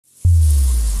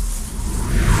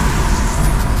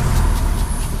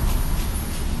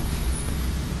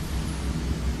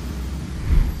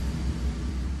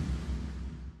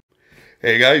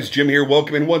Hey guys, Jim here.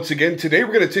 Welcome in once again. Today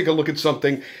we're going to take a look at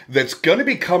something that's going to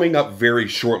be coming up very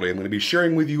shortly. I'm going to be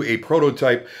sharing with you a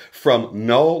prototype from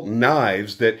Null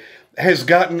Knives that has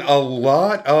gotten a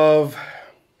lot of,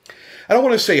 I don't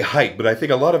want to say hype, but I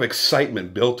think a lot of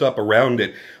excitement built up around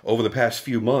it over the past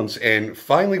few months. And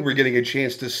finally we're getting a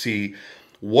chance to see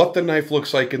what the knife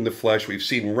looks like in the flesh. We've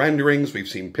seen renderings, we've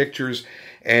seen pictures,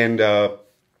 and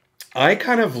I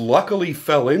kind of luckily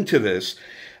fell into this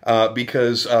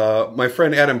because my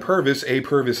friend Adam Purvis, A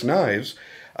Purvis Knives,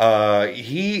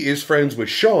 he is friends with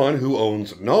Sean, who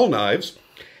owns Null Knives,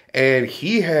 and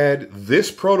he had this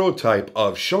prototype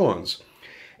of Sean's,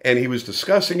 and he was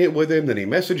discussing it with him. Then he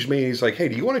messaged me, and he's like, "Hey,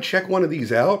 do you want to check one of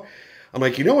these out?" I'm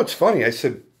like, "You know what's funny?" I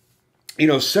said,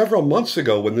 several months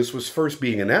ago when this was first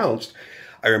being announced,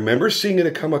 I remember seeing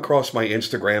it come across my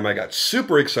Instagram. I got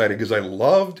super excited because I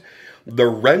loved the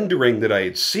rendering that I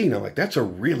had seen. I'm like, that's a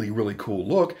really, really cool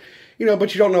look,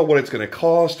 but you don't know what it's going to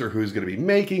cost or who's going to be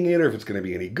making it or if it's going to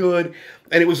be any good.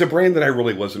 And it was a brand that I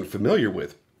really wasn't familiar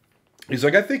with. He's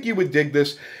like, "I think you would dig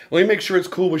this. Let me make sure it's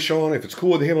cool with Sean. If it's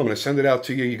cool with him, I'm going to send it out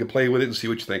to you. You can play with it and see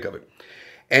what you think of it."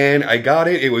 And I got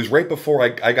it. It was right before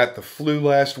I got the flu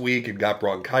last week and got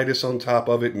bronchitis on top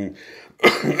of it. And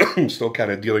I'm still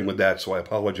kind of dealing with that, so I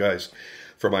apologize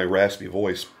for my raspy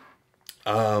voice.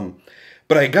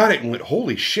 But I got it and went,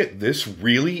 holy shit, this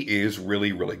really is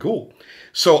really, really cool.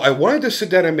 So I wanted to sit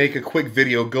down and make a quick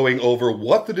video going over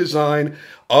what the design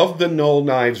of the Null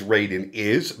Knives Raiden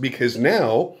is, because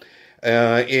now,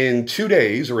 in 2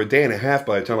 days, or a day and a half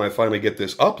by the time I finally get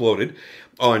this uploaded,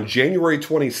 on January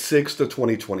 26th of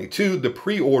 2022, the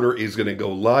pre-order is going to go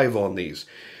live on these.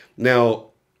 Now,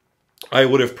 I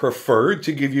would have preferred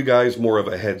to give you guys more of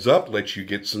a heads up, let you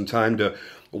get some time to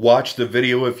watch the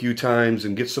video a few times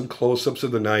and get some close-ups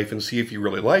of the knife and see if you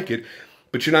really like it,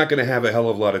 but you're not going to have a hell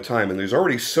of a lot of time. And there's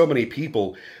already so many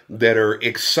people that are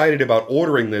excited about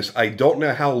ordering this. I don't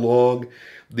know how long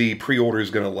the pre-order is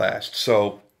going to last.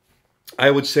 So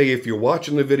I would say if you're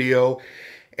watching the video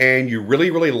and you really,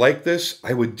 really like this,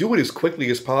 I would do it as quickly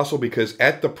as possible, because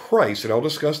at the price, and I'll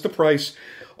discuss the price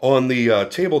on the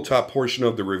tabletop portion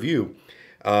of the review,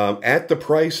 at the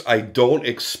price, I don't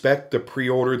expect the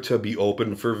pre-order to be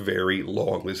open for very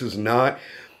long. This is not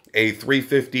a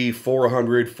 $350,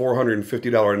 $400,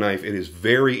 $450 knife. It is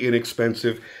very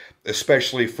inexpensive,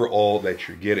 especially for all that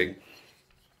you're getting.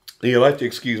 You'll have to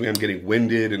excuse me, I'm getting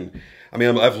winded, and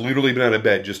I've literally been out of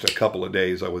bed just a couple of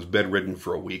days. I was bedridden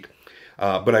for a week.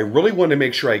 But I really wanted to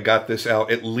make sure I got this out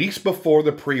at least before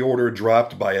the pre-order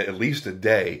dropped by at least a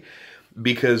day,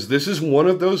 because this is one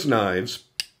of those knives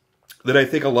that I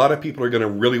think a lot of people are going to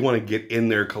really want to get in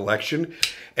their collection.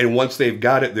 And once they've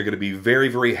got it, they're going to be very,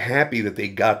 very happy that they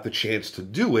got the chance to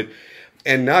do it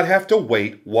and not have to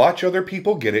wait, watch other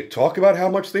people get it, talk about how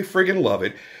much they friggin' love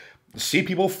it, see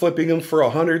people flipping them for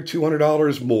 $100,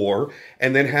 $200 more,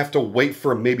 and then have to wait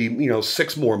for maybe,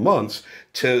 6 more months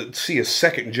to see a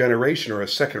second generation or a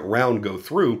second round go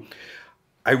through.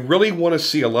 I really want to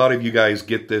see a lot of you guys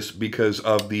get this because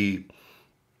of the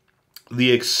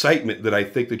excitement that I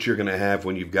think that you're going to have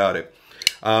when you've got it.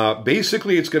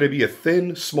 Basically, it's going to be a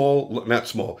thin,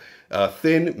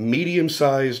 thin,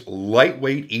 medium-sized,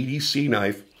 lightweight EDC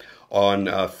knife on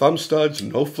thumb studs,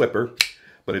 no flipper,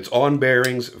 but it's on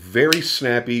bearings, very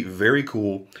snappy, very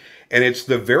cool, and it's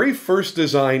the very first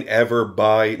design ever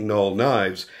by Null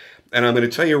Knives. And I'm going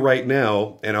to tell you right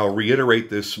now, and I'll reiterate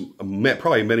this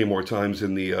probably many more times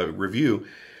in the review,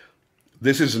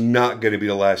 this is not going to be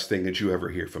the last thing that you ever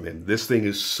hear from him. This thing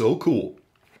is so cool.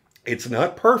 It's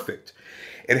not perfect.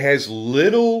 It has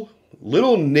little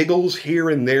niggles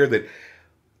here and there that,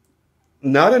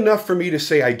 not enough for me to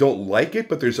say I don't like it,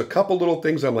 but there's a couple little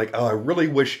things I'm like, oh, I really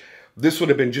wish this would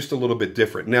have been just a little bit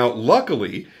different. Now,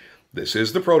 luckily, this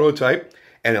is the prototype,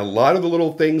 and a lot of the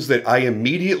little things that I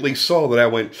immediately saw that I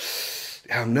went,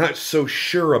 I'm not so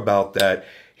sure about that,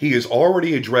 he has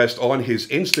already addressed on his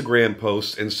Instagram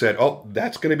posts and said, oh,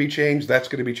 that's going to be changed, that's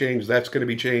going to be changed, that's going to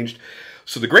be changed.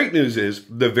 So the great news is,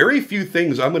 the very few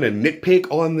things I'm going to nitpick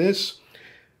on this,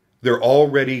 they're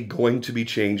already going to be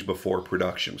changed before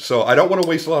production. So I don't want to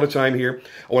waste a lot of time here.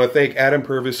 I want to thank Adam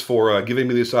Purvis for giving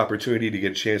me this opportunity to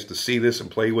get a chance to see this and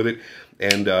play with it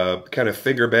and kind of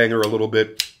finger banger a little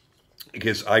bit,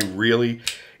 because I really,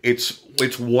 it's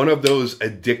one of those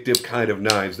addictive kind of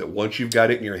knives that once you've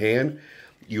got it in your hand,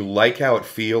 you like how it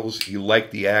feels, you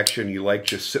like the action, you like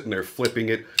just sitting there flipping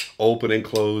it open and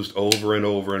closed over and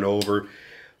over and over.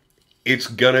 It's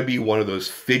going to be one of those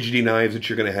fidgety knives that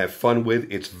you're going to have fun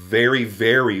with. It's very,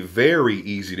 very, very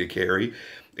easy to carry.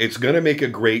 It's going to make a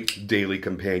great daily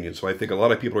companion. So I think a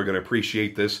lot of people are going to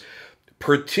appreciate this.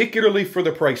 particularly for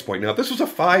the price point. Now, if this was a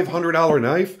 $500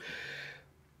 knife,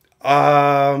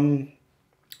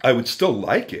 I would still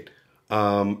like it.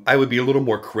 I would be a little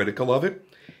more critical of it,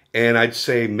 and I'd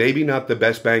say maybe not the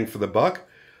best bang for the buck,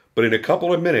 but in a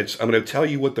couple of minutes, I'm going to tell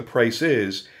you what the price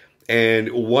is,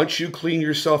 and once you clean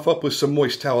yourself up with some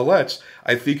moist towelettes,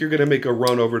 I think you're going to make a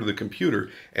run over to the computer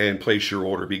and place your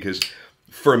order, because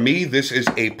for me, this is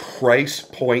a price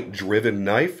point driven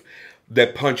knife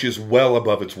that punches well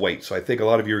above its weight. So I think a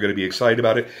lot of you are going to be excited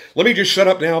about it. Let me just shut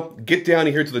up now, get down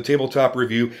here to the tabletop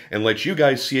review, and let you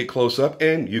guys see it close up,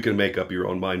 and you can make up your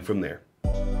own mind from there.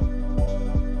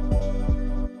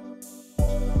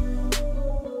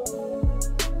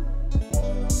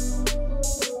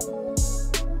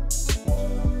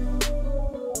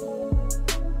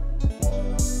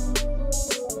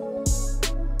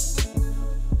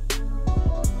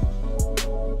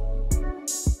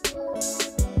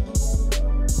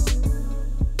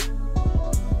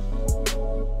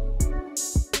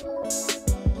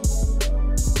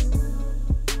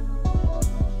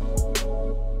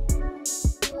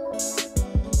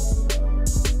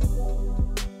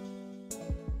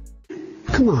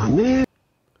 Come on, man.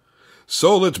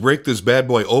 So let's break this bad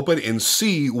boy open and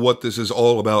see what this is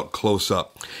all about close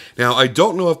up. Now, I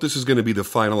don't know if this is going to be the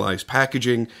finalized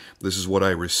packaging. This is what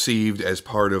I received as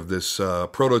part of this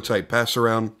prototype pass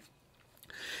around.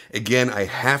 Again, I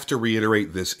have to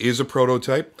reiterate, this is a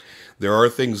prototype. There are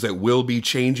things that will be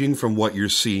changing from what you're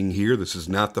seeing here. This is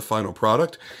not the final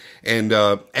product. And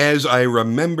as I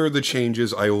remember the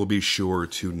changes, I will be sure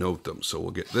to note them. So we'll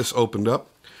get this opened up,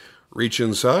 reach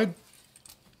inside.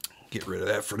 Get rid of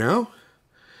that for now.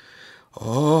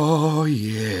 Oh,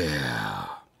 yeah.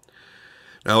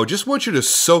 Now, I just want you to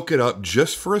soak it up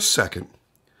just for a second.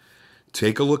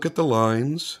 Take a look at the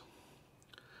lines.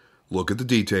 Look at the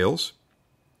details.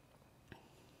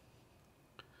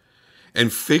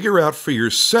 And figure out for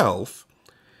yourself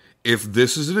if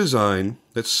this is a design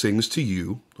that sings to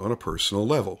you on a personal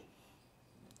level.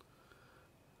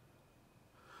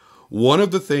 One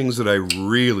of the things that I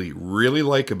really, really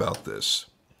like about this,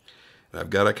 I've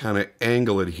got to kind of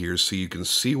angle it here so you can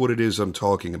see what it is I'm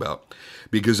talking about,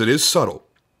 because it is subtle.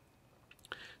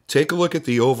 Take a look at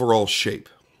the overall shape.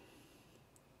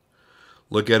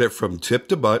 Look at it from tip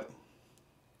to butt.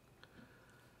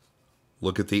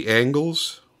 Look at the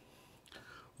angles.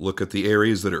 Look at the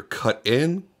areas that are cut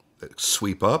in, that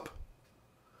sweep up.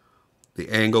 The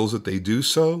angles that they do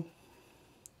so.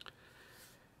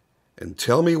 And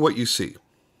tell me what you see.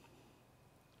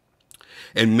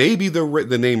 And maybe the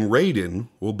name Raiden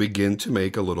will begin to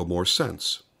make a little more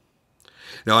sense.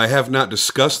 Now, I have not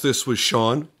discussed this with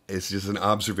Sean. It's just an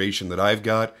observation that I've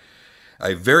got.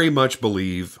 I very much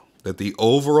believe that the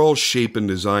overall shape and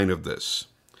design of this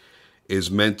is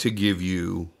meant to give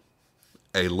you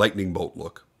a lightning bolt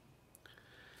look.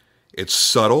 It's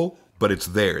subtle, but it's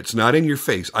there. It's not in your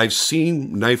face. I've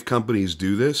seen knife companies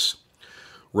do this,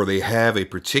 where they have a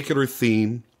particular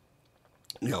theme,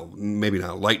 you know, maybe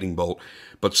not a lightning bolt,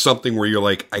 but something where you're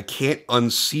like, I can't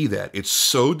unsee that. It's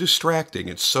so distracting.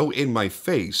 It's so in my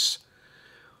face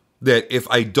that if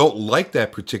I don't like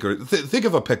that particular, think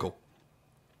of a pickle.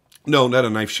 No, not a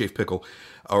knife-shaped pickle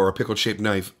or a pickle-shaped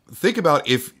knife. Think about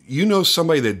if you know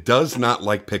somebody that does not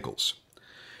like pickles.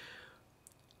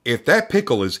 If that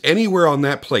pickle is anywhere on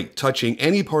that plate, touching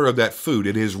any part of that food,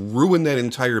 it has ruined that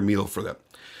entire meal for them.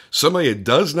 Somebody that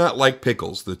does not like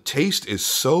pickles, the taste is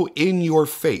so in your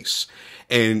face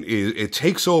and it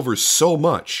takes over so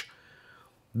much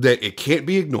that it can't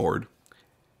be ignored.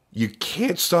 You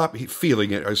can't stop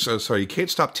feeling it, you can't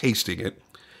stop tasting it,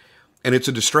 and it's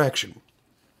a distraction.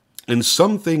 And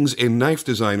some things in knife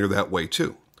design are that way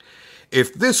too.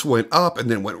 If this went up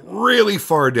and then went really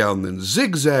far down, then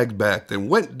zigzagged back, then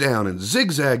went down and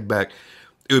zigzagged back,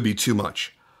 it would be too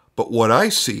much. But what I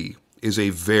see is a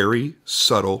very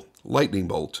subtle lightning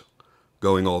bolt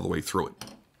going all the way through it.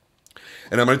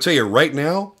 And I'm going to tell you right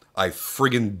now, I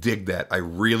friggin' dig that. I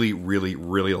really, really,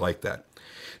 really like that.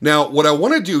 Now, what I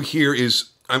want to do here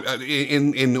is,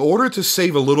 in order to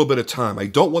save a little bit of time, I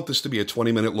don't want this to be a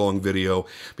 20-minute long video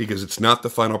because it's not the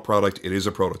final product. It is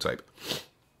a prototype.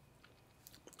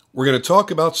 We're going to talk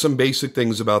about some basic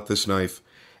things about this knife,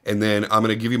 and then I'm going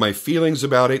to give you my feelings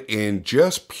about it in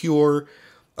just pure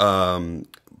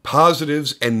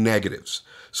positives and negatives.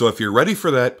 So if you're ready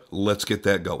for that, let's get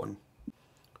that going.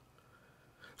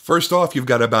 First off, you've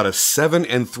got about a 7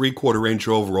 3/4 inch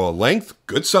overall length,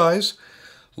 good size,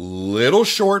 little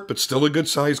short, but still a good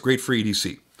size, great for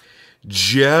EDC.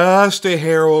 Just a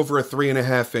hair over a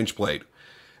 3.5 inch blade.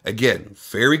 Again,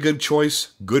 very good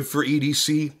choice, good for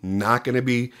EDC, not going to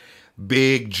be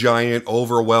big, giant,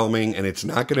 overwhelming, and it's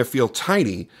not going to feel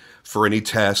tiny for any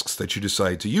tasks that you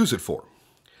decide to use it for.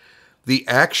 The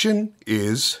action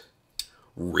is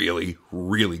really,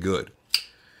 really good.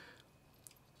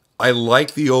 I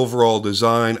like the overall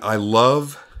design. I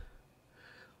love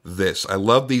this. I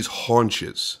love these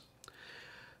haunches.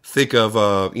 Think of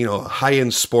a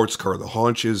high-end sports car. The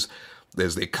haunches,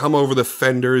 as they come over the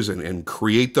fenders and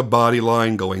create the body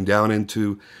line going down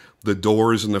into the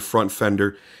doors and the front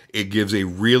fender, it gives a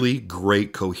really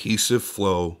great cohesive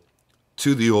flow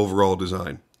to the overall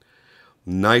design.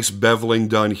 Nice beveling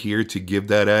done here to give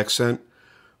that accent.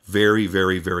 Very,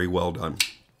 very, very well done.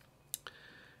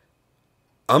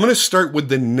 I'm going to start with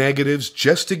the negatives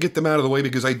just to get them out of the way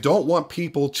because I don't want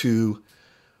people to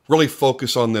really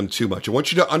focus on them too much. I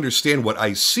want you to understand what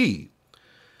I see,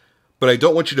 but I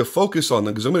don't want you to focus on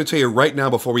them because I'm going to tell you right now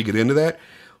before we get into that,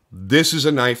 this is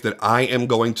a knife that I am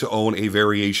going to own a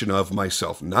variation of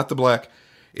myself. Not the black.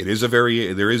 There is a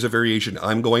variation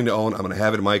I'm going to own. I'm going to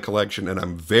have it in my collection, and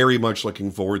I'm very much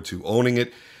looking forward to owning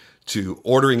it, to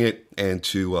ordering it, and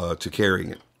to carrying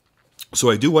it. So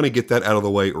I do want to get that out of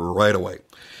the way right away.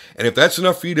 And if that's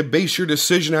enough for you to base your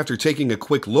decision after taking a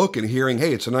quick look and hearing,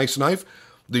 hey, it's a nice knife,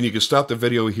 then you can stop the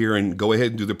video here and go ahead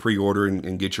and do the pre-order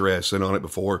and get your ass in on it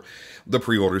before the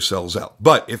pre-order sells out.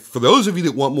 But if for those of you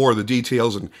that want more of the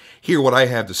details and hear what I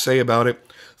have to say about it,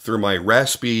 through my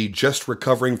raspy, just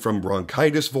recovering from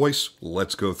bronchitis voice,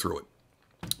 let's go through it.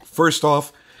 First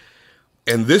off,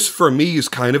 and this for me is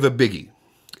kind of a biggie,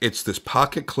 it's this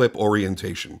pocket clip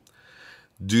orientation.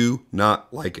 Do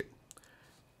not like it.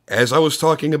 As I was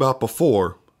talking about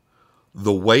before,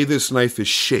 the way this knife is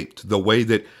shaped, the way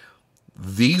that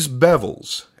these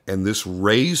bevels and this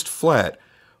raised flat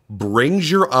brings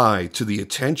your eye to the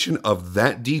attention of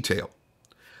that detail,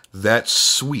 that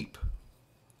sweep.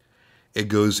 It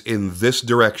goes in this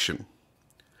direction.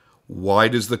 Why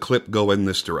does the clip go in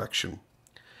this direction?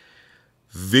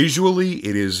 Visually,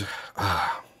 it is...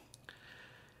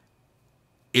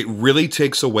 it really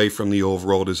takes away from the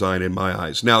overall design in my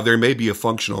eyes. Now, there may be a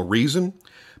functional reason,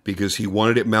 because he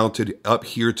wanted it mounted up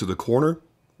here to the corner,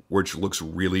 which looks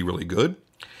really, really good.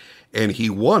 And he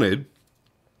wanted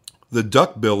the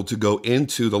duck bill to go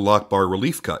into the lock bar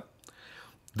relief cut.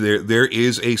 There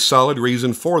is a solid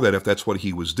reason for that if that's what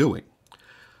he was doing.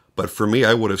 But for me,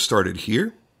 I would have started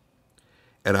here,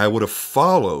 and I would have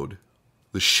followed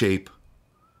the shape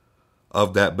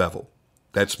of that bevel.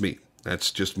 That's me.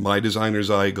 That's just my designer's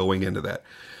eye going into that.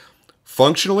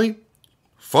 Functionally,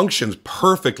 functions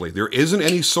perfectly. There isn't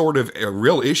any sort of a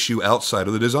real issue outside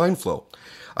of the design flow.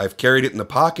 I've carried it in the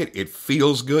pocket. It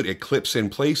feels good. It clips in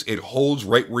place. It holds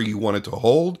right where you want it to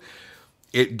hold.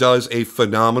 It does a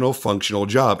phenomenal functional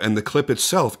job. And the clip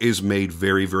itself is made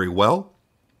very, very well.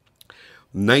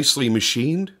 Nicely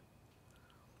machined.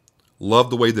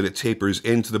 Love the way that it tapers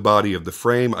into the body of the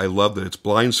frame. I love that it's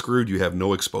blind screwed. You have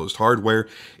no exposed hardware.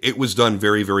 It was done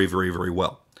very, very, very, very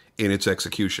well in its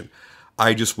execution.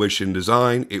 I just wish in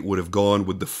design it would have gone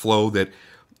with the flow that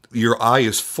your eye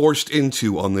is forced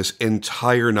into on this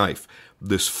entire knife.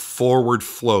 This forward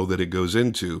flow that it goes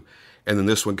into. And then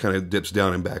this one kind of dips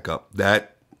down and back up.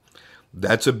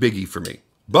 That's a biggie for me.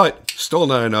 But still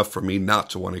not enough for me not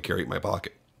to want to carry it in my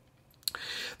pocket.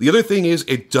 The other thing is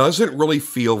it doesn't really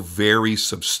feel very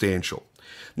substantial.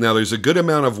 Now, there's a good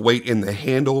amount of weight in the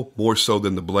handle, more so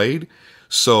than the blade.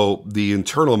 So the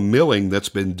internal milling that's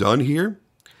been done here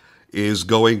is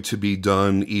going to be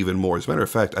done even more. As a matter of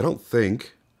fact, I don't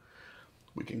think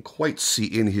we can quite see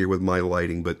in here with my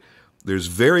lighting, but there's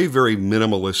very, very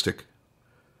minimalistic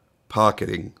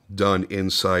pocketing done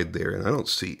inside there. And I don't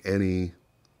see any...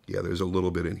 Yeah, there's a little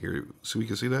bit in here. So we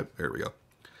can see that? There we go.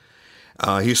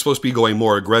 He's supposed to be going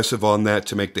more aggressive on that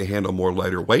to make the handle more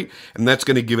lighter weight, and that's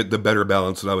going to give it the better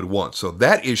balance that I would want. So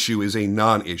that issue is a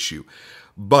non-issue,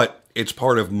 but it's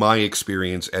part of my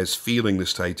experience as feeling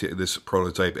this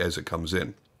prototype as it comes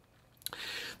in.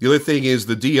 The other thing is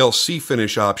the DLC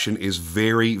finish option is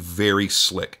very, very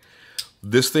slick.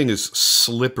 This thing is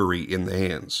slippery in the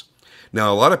hands.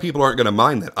 Now, a lot of people aren't going to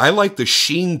mind that. I like the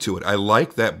sheen to it. I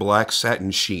like that black satin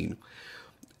sheen.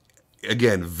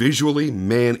 Again, visually,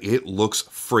 man, it looks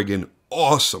friggin'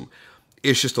 awesome.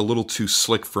 It's just a little too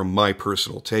slick for my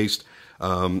personal taste.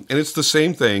 And it's the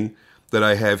same thing that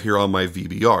I have here on my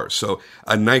VBR. So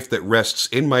a knife that rests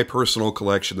in my personal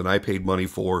collection that I paid money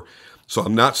for. So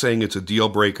I'm not saying it's a deal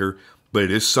breaker, but it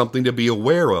is something to be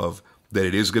aware of, that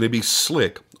it is going to be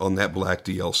slick on that black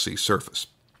DLC surface.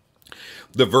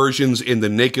 The versions in the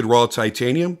naked raw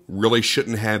titanium really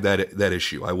shouldn't have that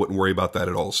issue. I wouldn't worry about that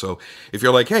at all. So if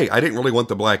you're like, hey, I didn't really want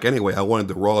the black anyway, I wanted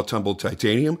the raw tumbled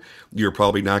titanium, you're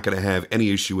probably not going to have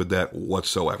any issue with that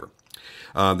whatsoever.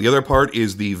 The other part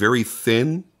is the very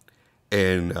thin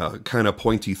and kind of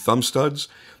pointy thumb studs.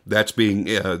 That's being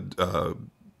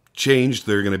changed.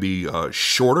 They're going to be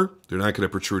shorter. They're not going to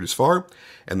protrude as far.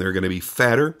 And they're going to be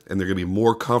fatter. And they're going to be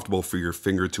more comfortable for your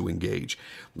finger to engage.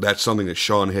 That's something that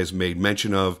Sean has made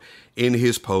mention of in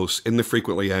his posts, in the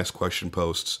frequently asked question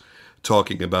posts,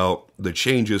 talking about the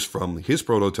changes from his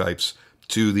prototypes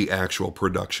to the actual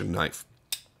production knife.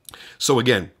 So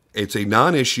again, it's a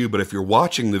non-issue, but if you're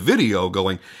watching the video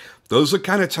going, those look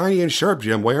kind of tiny and sharp,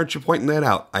 Jim, why aren't you pointing that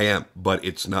out? I am, but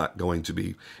it's not going to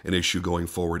be an issue going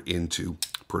forward into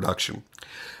production.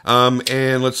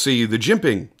 And let's see, the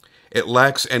jimping, it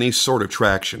lacks any sort of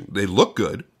traction. They look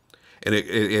good, and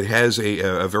it has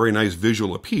a very nice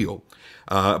visual appeal,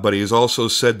 but he has also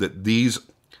said that these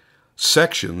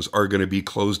sections are going to be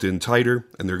closed in tighter,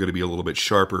 and they're going to be a little bit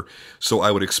sharper, so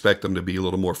I would expect them to be a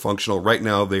little more functional. Right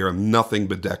now, they are nothing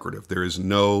but decorative. There is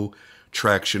no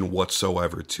traction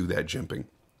whatsoever to that jimping.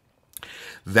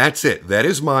 That's it. That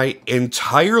is my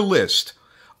entire list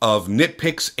of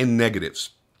nitpicks and negatives.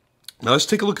 Now let's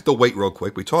take a look at the weight real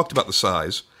quick. We talked about the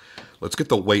size. Let's get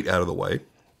the weight out of the way.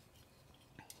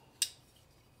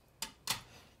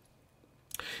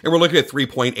 And we're looking at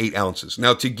 3.8 ounces.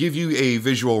 Now, to give you a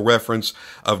visual reference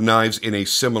of knives in a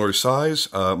similar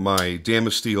size, my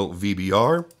Damasteel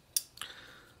VBR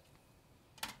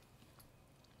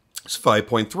is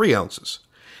 5.3 ounces.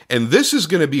 And this is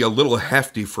going to be a little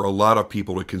hefty for a lot of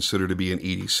people to consider to be an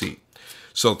EDC.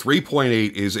 So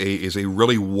 3.8 is a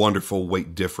really wonderful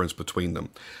weight difference between them.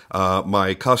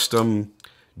 My custom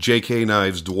JK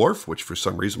Knives Dwarf, which for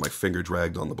some reason my finger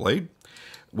dragged on the blade,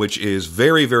 which is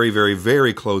very, very, very,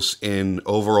 very close in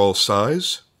overall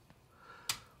size,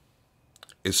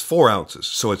 is 4 ounces.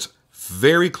 So it's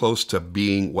very close to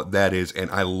being what that is, and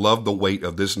I love the weight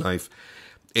of this knife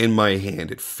in my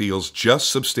hand. It feels just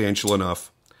substantial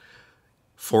enough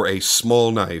for a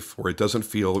small knife where it doesn't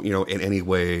feel, in any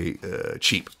way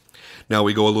cheap. Now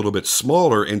we go a little bit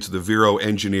smaller into the Vero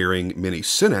Engineering Mini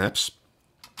Synapse.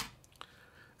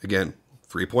 Again,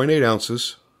 3.8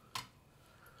 ounces.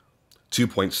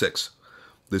 2.6.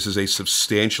 This is a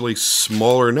substantially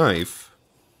smaller knife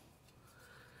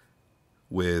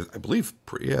with, I believe,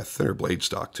 thinner blade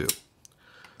stock too.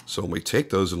 So when we take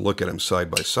those and look at them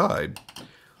side by side,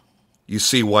 you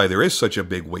see why there is such a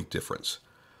big weight difference.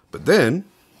 But then,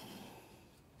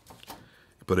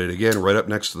 you put it again right up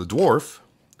next to the Dwarf,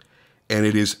 and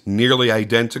it is nearly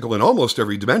identical in almost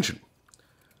every dimension.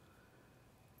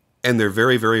 And they're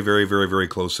very, very, very, very, very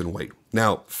close in weight.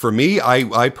 Now, for me,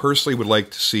 I personally would like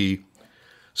to see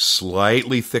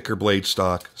slightly thicker blade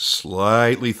stock,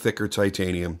 slightly thicker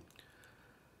titanium,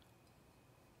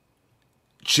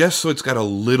 just so it's got a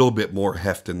little bit more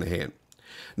heft in the hand.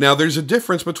 Now, there's a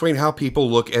difference between how people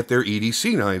look at their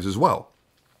EDC knives as well.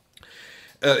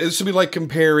 This would be like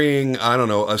comparing, I don't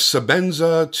know, a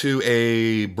Sebenza to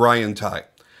a Brian Ty.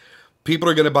 People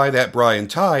are going to buy that Brian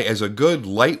Ty as a good,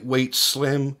 lightweight,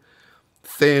 slim,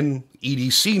 thin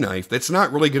EDC knife that's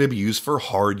not really going to be used for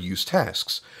hard use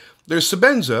tasks. There's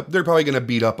Sebenza, they're probably going to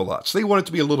beat up a lot, so they want it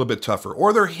to be a little bit tougher.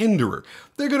 Or their Hinderer,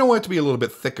 they're going to want it to be a little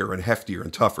bit thicker and heftier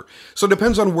and tougher. So it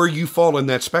depends on where you fall in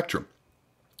that spectrum.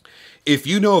 If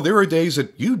you know there are days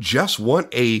that you just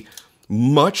want a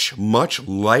much, much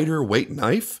lighter weight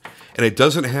knife, and it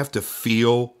doesn't have to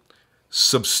feel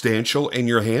substantial in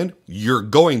your hand, you're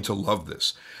going to love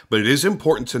this. But it is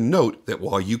important to note that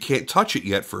while you can't touch it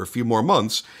yet for a few more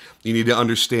months, you need to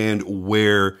understand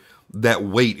where that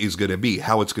weight is going to be,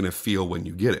 how it's going to feel when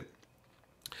you get it.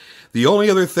 The only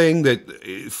other thing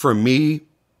that, for me,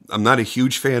 I'm not a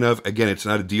huge fan of, again, it's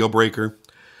not a deal breaker,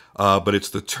 but it's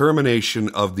the termination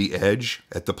of the edge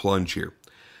at the plunge here.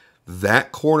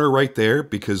 That corner right there,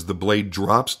 because the blade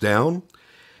drops down,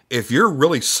 if you're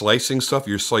really slicing stuff,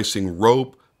 you're slicing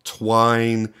rope,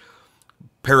 twine,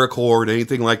 paracord,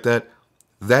 anything like that,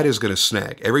 that is going to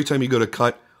snag. Every time you go to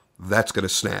cut, that's going to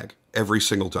snag every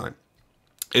single time.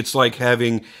 It's like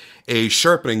having a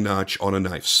sharpening notch on a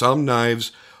knife. Some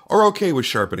knives are okay with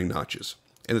sharpening notches,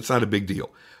 and it's not a big deal.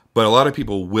 But a lot of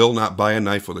people will not buy a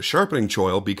knife with a sharpening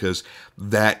choil because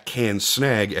that can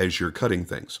snag as you're cutting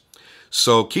things.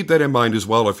 So keep that in mind as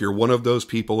well. If you're one of those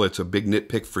people, it's a big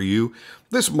nitpick for you.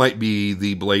 This might be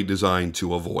the blade design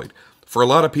to avoid. For a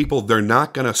lot of people, they're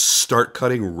not going to start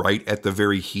cutting right at the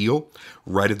very heel,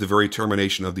 right at the very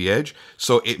termination of the edge.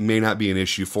 So it may not be an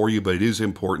issue for you, but it is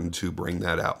important to bring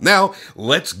that out. Now,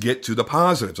 let's get to the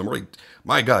positives. I'm already,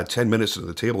 my God, 10 minutes into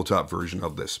the tabletop version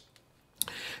of this.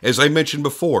 As I mentioned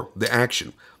before, the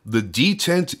action. The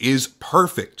detent is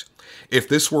perfect. If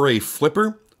this were a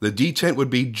flipper, the detent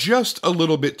would be just a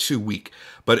little bit too weak.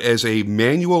 But as a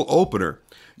manual opener,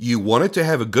 You want it to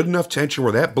have a good enough tension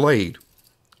where that blade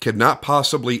cannot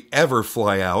possibly ever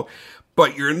fly out,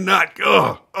 but you're not,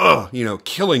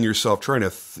 killing yourself trying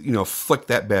to, flick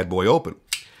that bad boy open.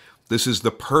 This is the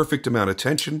perfect amount of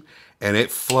tension, and it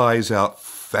flies out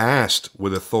fast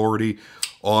with authority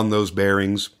on those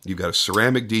bearings. You've got a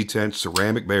ceramic detent,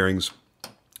 ceramic bearings.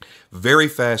 Very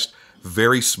fast,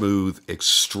 very smooth,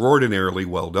 extraordinarily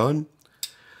well done.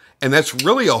 And that's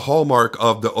really a hallmark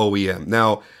of the OEM.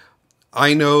 Now,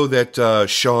 I know that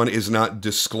Sean is not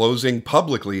disclosing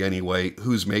publicly anyway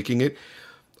who's making it.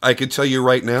 I can tell you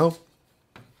right now,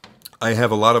 I have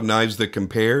a lot of knives that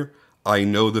compare. I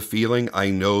know the feeling. I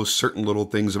know certain little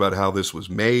things about how this was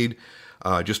made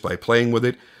just by playing with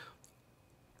it.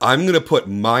 I'm going to put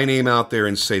my name out there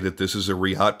and say that this is a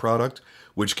Radian product,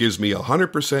 which gives me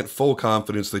 100% full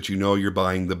confidence that you know you're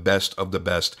buying the best of the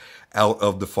best out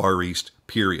of the Far East,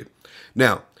 period.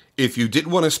 Now, if you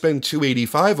didn't want to spend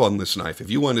 $285 on this knife, if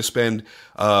you wanted to spend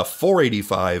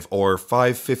 $485 or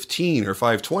 $515 or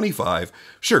 $525,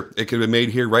 sure, it could have been made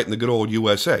here right in the good old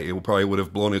USA. It probably would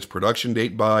have blown its production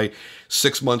date by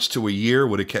 6 months to a year,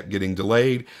 would have kept getting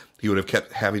delayed. He would have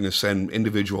kept having to send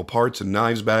individual parts and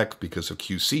knives back because of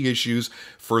QC issues,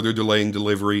 further delaying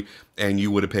delivery, and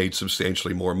you would have paid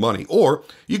substantially more money. Or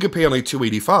you could pay only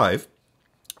 $285,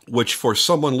 which for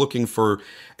someone looking for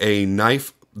a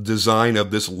knife design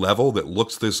of this level that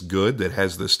looks this good, that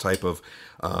has this type of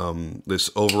this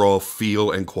overall feel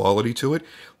and quality to it,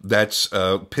 that's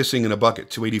pissing in a bucket.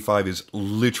 $285 is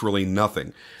literally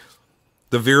nothing.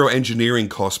 The Vero engineering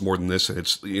costs more than this, and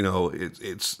it's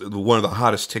it's one of the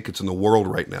hottest tickets in the world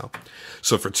right now.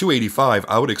 So for $285,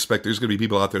 I would expect there's going to be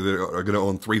people out there that are going to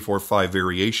own 3, 4, 5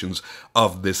 variations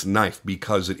of this knife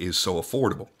because it is so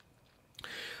affordable.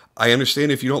 I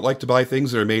understand if you don't like to buy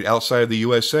things that are made outside of the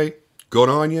USA. Good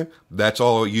on you. That's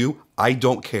all you. I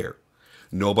don't care.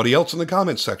 Nobody else in the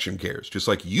comments section cares. Just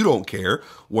like you don't care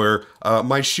where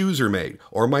my shoes are made,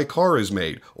 or my car is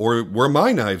made, or where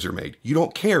my knives are made. You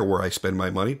don't care where I spend my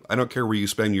money. I don't care where you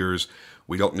spend yours.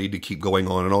 We don't need to keep going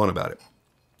on and on about it.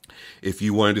 If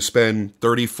you wanted to spend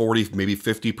 30, 40, maybe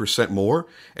 50% more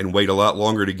and wait a lot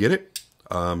longer to get it,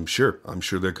 sure. I'm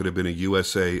sure there could have been a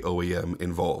USA OEM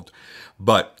involved.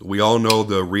 But we all know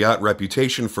the Radian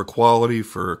reputation for quality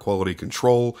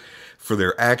control, for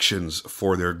their actions,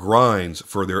 for their grinds,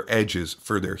 for their edges,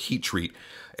 for their heat treat,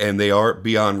 and they are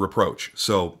beyond reproach.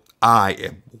 So I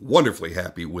am wonderfully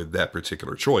happy with that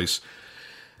particular choice.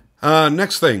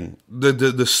 Next thing,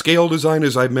 the scale design,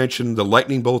 as I mentioned, the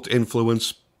lightning bolt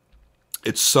influence,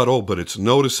 it's subtle, but it's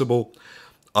noticeable.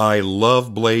 I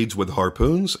love blades with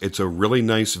harpoons. It's a really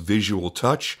nice visual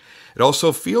touch. It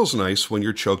also feels nice when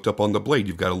you're choked up on the blade.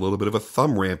 You've got a little bit of a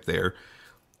thumb ramp there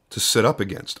to sit up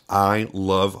against. I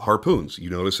love harpoons. You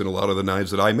notice in a lot of the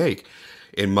knives that I make.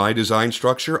 In my design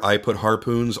structure, I put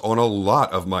harpoons on a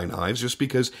lot of my knives just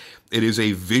because it is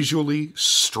a visually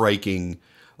striking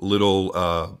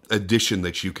little addition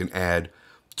that you can add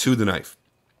to the knife.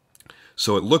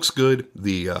 So it looks good.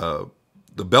 The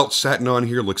belt satin on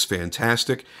here looks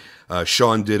fantastic.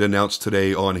 Sean did announce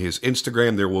today on his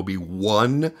Instagram there will be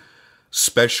one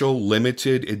special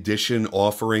limited edition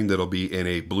offering that'll be in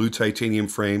a blue titanium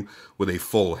frame with a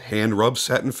full hand rub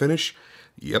satin finish.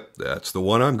 Yep, that's the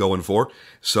one I'm going for.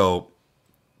 So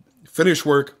finish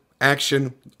work,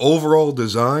 action, overall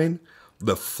design,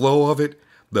 the flow of it,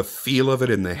 the feel of it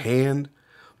in the hand,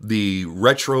 the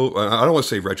retro, I don't want to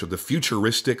say retro, the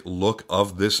futuristic look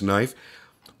of this knife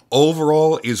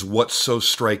overall is what's so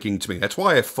striking to me. That's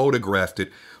why I photographed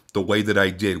it the way that I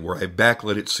did, where I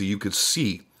backlit it so you could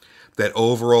see that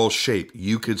overall shape.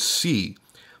 You could see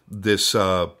this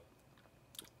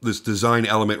this design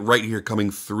element right here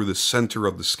coming through the center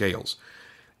of the scales.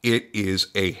 It is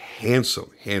a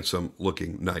handsome, handsome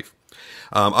looking knife.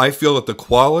 I feel that the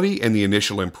quality and the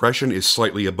initial impression is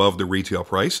slightly above the retail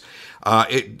price.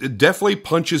 It definitely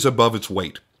punches above its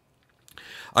weight.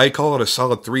 I call it a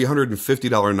solid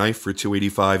 $350 knife for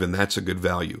 $285, and that's a good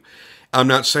value. I'm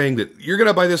not saying that you're going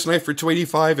to buy this knife for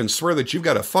 $285 and swear that you've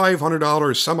got a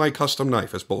 $500 semi-custom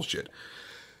knife. That's bullshit.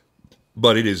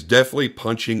 But it is definitely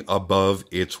punching above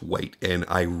its weight, and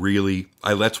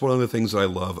that's one of the things that I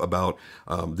love about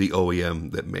the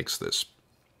OEM that makes this.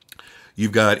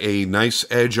 You've got a nice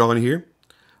edge on here.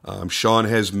 Sean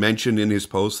has mentioned in his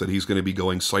post that he's going to be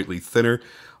going slightly thinner.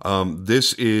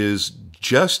 This is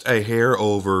just a hair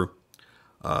over,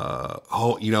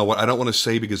 you know what, I don't want to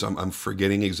say because I'm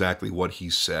forgetting exactly what he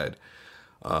said.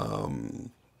 I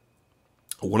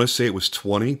want to say it was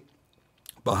 20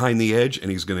 behind the edge, and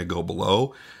he's going to go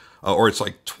below, or it's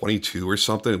like 22 or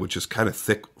something, which is kind of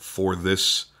thick for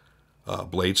this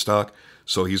blade stock.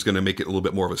 So he's going to make it a little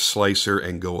bit more of a slicer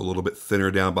and go a little bit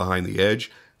thinner down behind the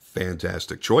edge.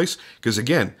 Fantastic choice. Because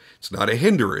again, it's not a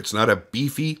hinderer. It's not a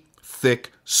beefy,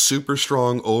 thick, super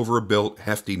strong, overbuilt,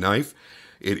 hefty knife.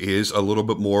 It is a little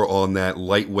bit more on that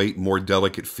lightweight, more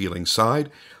delicate feeling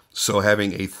side. So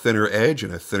having a thinner edge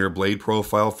and a thinner blade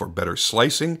profile for better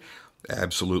slicing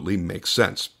absolutely makes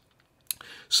sense.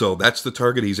 So that's the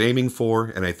target he's aiming for,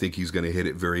 and I think he's going to hit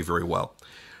it very, very well.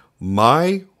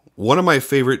 One of my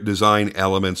favorite design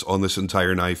elements on this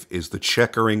entire knife is the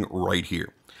checkering right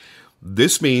here.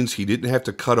 This means he didn't have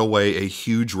to cut away a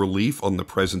huge relief on the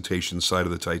presentation side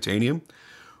of the titanium.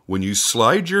 When you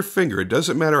slide your finger, it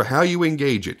doesn't matter how you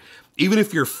engage it, even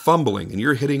if you're fumbling and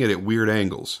you're hitting it at weird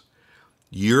angles,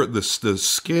 the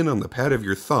skin on the pad of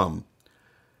your thumb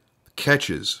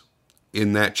catches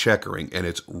in that checkering, and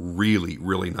it's really,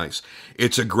 really nice.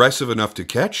 It's aggressive enough to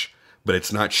catch, but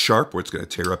it's not sharp where it's going to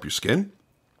tear up your skin.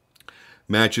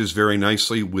 Matches very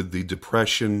nicely with the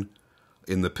depression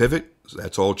in the pivot.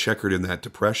 That's all checkered in that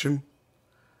depression.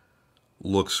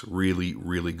 Looks really,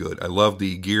 really good. I love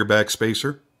the gear back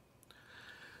spacer.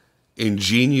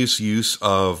 Ingenious use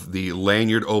of the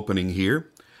lanyard opening here,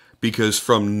 because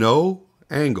from no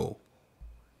angle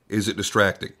is it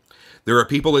distracting. There are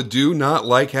people that do not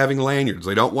like having lanyards.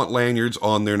 They don't want lanyards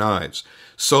on their knives.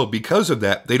 So because of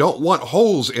that, they don't want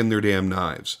holes in their damn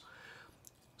knives.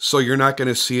 So you're not going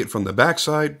to see it from the back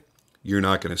side. You're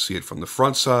not going to see it from the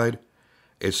front side.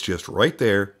 It's just right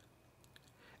there.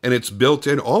 And it's built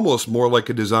in almost more like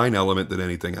a design element than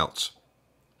anything else.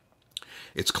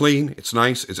 It's clean, it's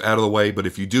nice, it's out of the way, but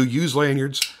if you do use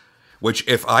lanyards, which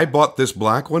if I bought this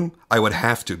black one, I would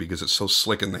have to because it's so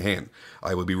slick in the hand.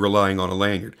 I would be relying on a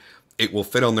lanyard. It will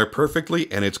fit on there perfectly,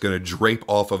 and it's going to drape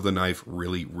off of the knife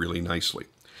really, really nicely.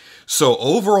 So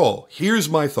overall, here's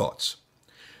my thoughts.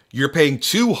 You're paying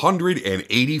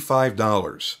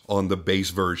 $285 on the base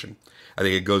version. I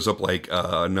think it goes up like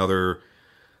another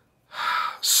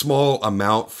small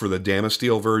amount for the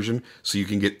Damasteel version. So you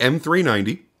can get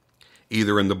M390,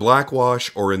 either in the black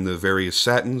wash or in the various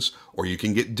satins, or you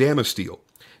can get Damasteel.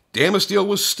 Damasteel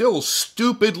was still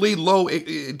stupidly low.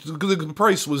 The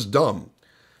price was dumb.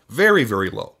 Very, very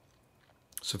low.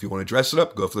 So if you want to dress it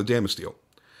up, go for the Damasteel.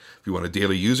 If you want a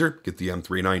daily user, get the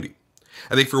M390.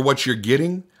 I think for what you're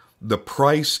getting, the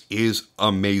price is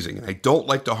amazing. And I don't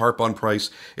like to harp on price.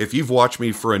 If you've watched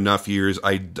me for enough years,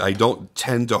 I don't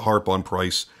tend to harp on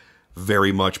price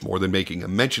very much more than making a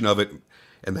mention of it,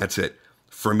 and that's it.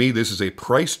 For me, this is a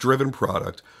price-driven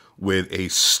product with a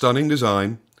stunning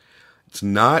design. It's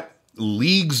not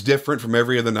leagues different from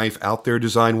every other knife out there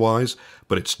design-wise,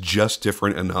 but it's just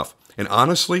different enough. And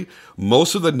honestly,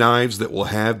 most of the knives that will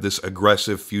have this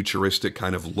aggressive, futuristic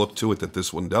kind of look to it that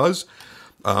this one does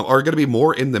are going to be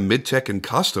more in the mid-tech and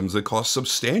customs that cost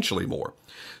substantially more.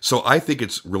 So I think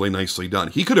it's really nicely done.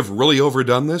 He could have really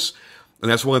overdone this,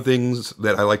 and that's one of the things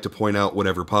that I like to point out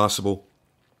whenever possible.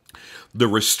 The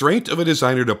restraint of a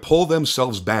designer to pull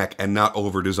themselves back and not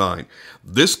over-design.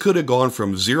 This could have gone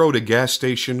from 0 to gas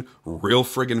station real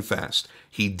friggin' fast.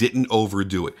 He didn't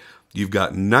overdo it. You've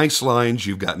got nice lines.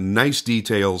 You've got nice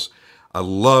details. I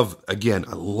love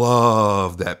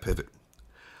that pivot.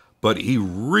 But he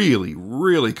really,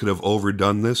 really could have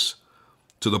overdone this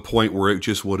to the point where it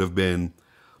just would have been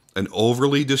an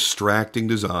overly distracting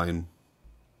design.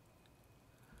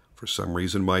 For some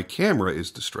reason, my camera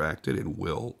is distracted and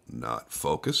will not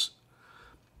focus.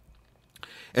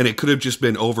 And it could have just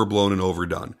been overblown and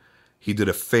overdone. He did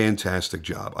a fantastic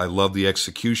job. I love the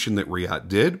execution that Radian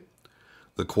did.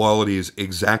 The quality is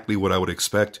exactly what I would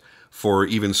expect for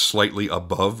even slightly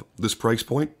above this price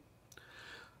point.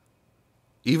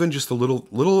 Even just the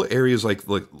little areas like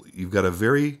you've got a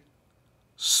very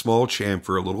small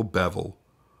chamfer, a little bevel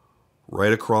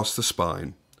right across the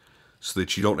spine, so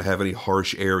that you don't have any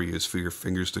harsh areas for your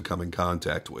fingers to come in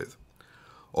contact with.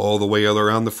 All the way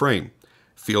around the frame.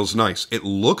 Feels nice. It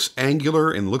looks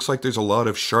angular and looks like there's a lot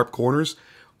of sharp corners.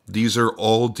 These are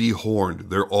all dehorned.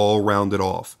 They're all rounded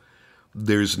off.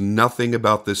 There's nothing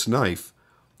about this knife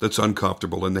that's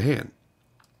uncomfortable in the hand.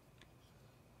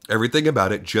 Everything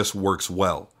about it just works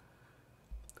well.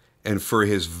 And for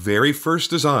his very first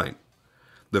design,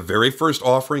 the very first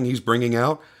offering he's bringing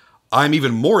out, I'm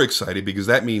even more excited because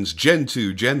that means Gen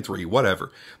 2, Gen 3,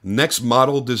 whatever. Next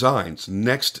model designs,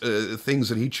 next things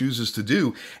that he chooses to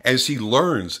do as he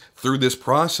learns through this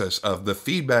process of the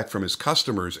feedback from his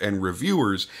customers and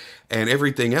reviewers and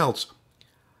everything else.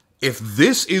 If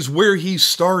this is where he's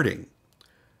starting,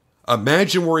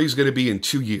 imagine where he's going to be in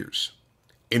 2 years,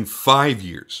 in 5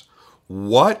 years.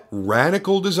 What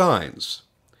radical designs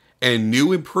and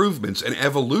new improvements and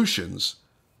evolutions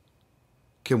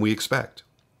can we expect?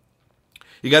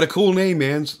 You got a cool name,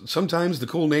 man. Sometimes the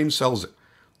cool name sells it.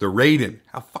 The Raiden.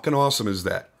 How fucking awesome is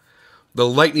that? The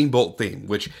lightning bolt theme,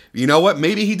 which, you know what?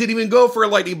 Maybe he didn't even go for a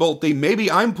lightning bolt theme. Maybe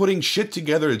I'm putting shit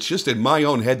together that's just in my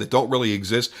own head that don't really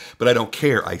exist, but I don't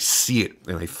care. I see it,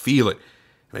 and I feel it,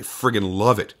 and I friggin'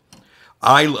 love it.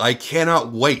 I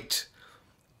cannot wait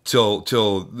till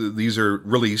these are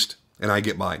released and I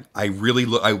get mine. I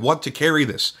want to carry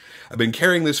this. I've been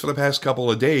carrying this for the past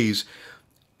couple of days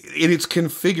in its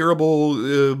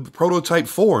configurable prototype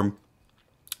form,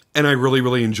 and I really,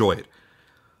 really enjoy it.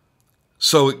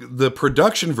 So the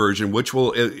production version, which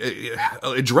will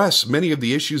address many of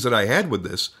the issues that I had with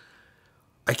this,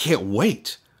 I can't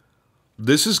wait.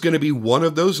 This is going to be one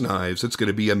of those knives that's going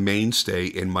to be a mainstay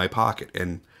in my pocket.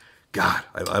 And God,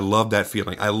 I love that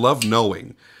feeling. I love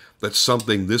knowing that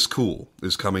something this cool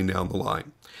is coming down the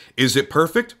line. Is it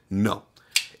perfect? No.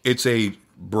 It's a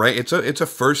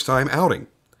first-time outing.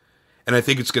 And I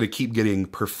think it's going to keep getting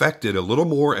perfected a little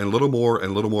more and a little more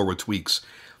and a little more with tweaks.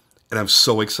 And I'm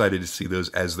so excited to see those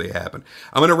as they happen.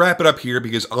 I'm going to wrap it up here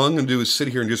because all I'm going to do is sit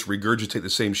here and just regurgitate the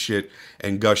same shit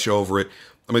and gush over it.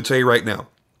 I'm going to tell you right now.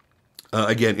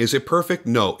 Again, is it perfect?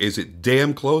 No. Is it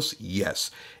damn close?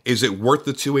 Yes. Is it worth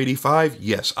the $285?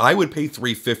 Yes. I would pay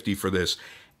 $350 for this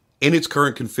in its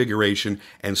current configuration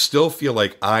and still feel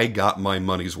like I got my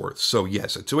money's worth. So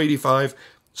yes, at $285,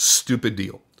 stupid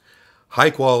deal. High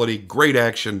quality, great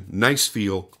action, nice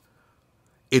feel.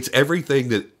 It's everything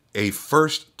that a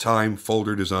first-time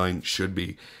folder design should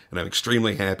be. And I'm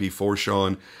extremely happy for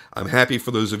Sean. I'm happy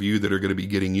for those of you that are going to be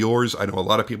getting yours. I know a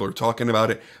lot of people are talking about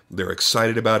it. They're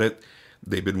excited about it.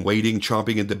 They've been waiting,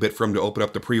 chomping at the bit for him to open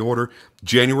up the pre-order.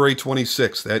 January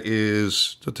 26th. That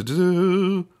is,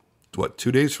 what,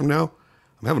 2 days from now?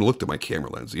 I haven't looked at my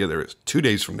camera lens. Yeah, there is. 2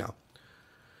 days from now.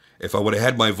 If I would have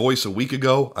had my voice a week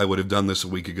ago, I would have done this a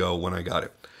week ago when I got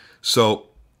it. So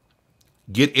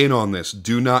get in on this.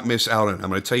 Do not miss out on it.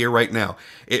 I'm going to tell you right now.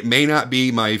 It may not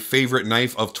be my favorite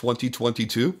knife of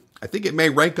 2022. I think it may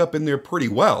rank up in there pretty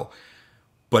well.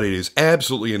 But it is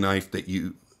absolutely a knife that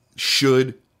you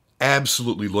should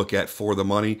absolutely look at for the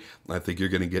money. I think you're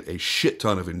going to get a shit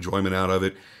ton of enjoyment out of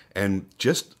it. And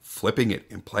just flipping it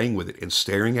and playing with it and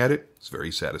staring at it, it's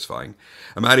very satisfying.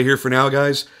 I'm out of here for now,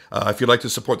 guys. If you'd like to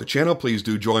support the channel, please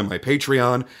do join my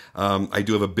Patreon. I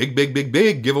do have a big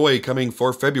giveaway coming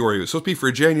for February. It was supposed to be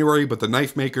for January, but the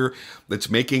knife maker that's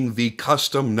making the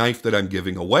custom knife that I'm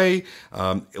giving away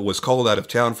it was called out of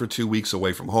town for 2 weeks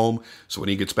away from home. So when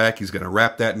he gets back, he's going to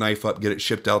wrap that knife up, get it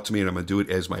shipped out to me, and I'm going to do it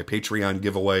as my Patreon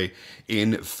giveaway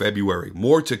in February.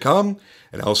 More to come,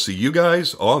 and I'll see you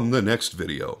guys on the next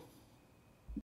video.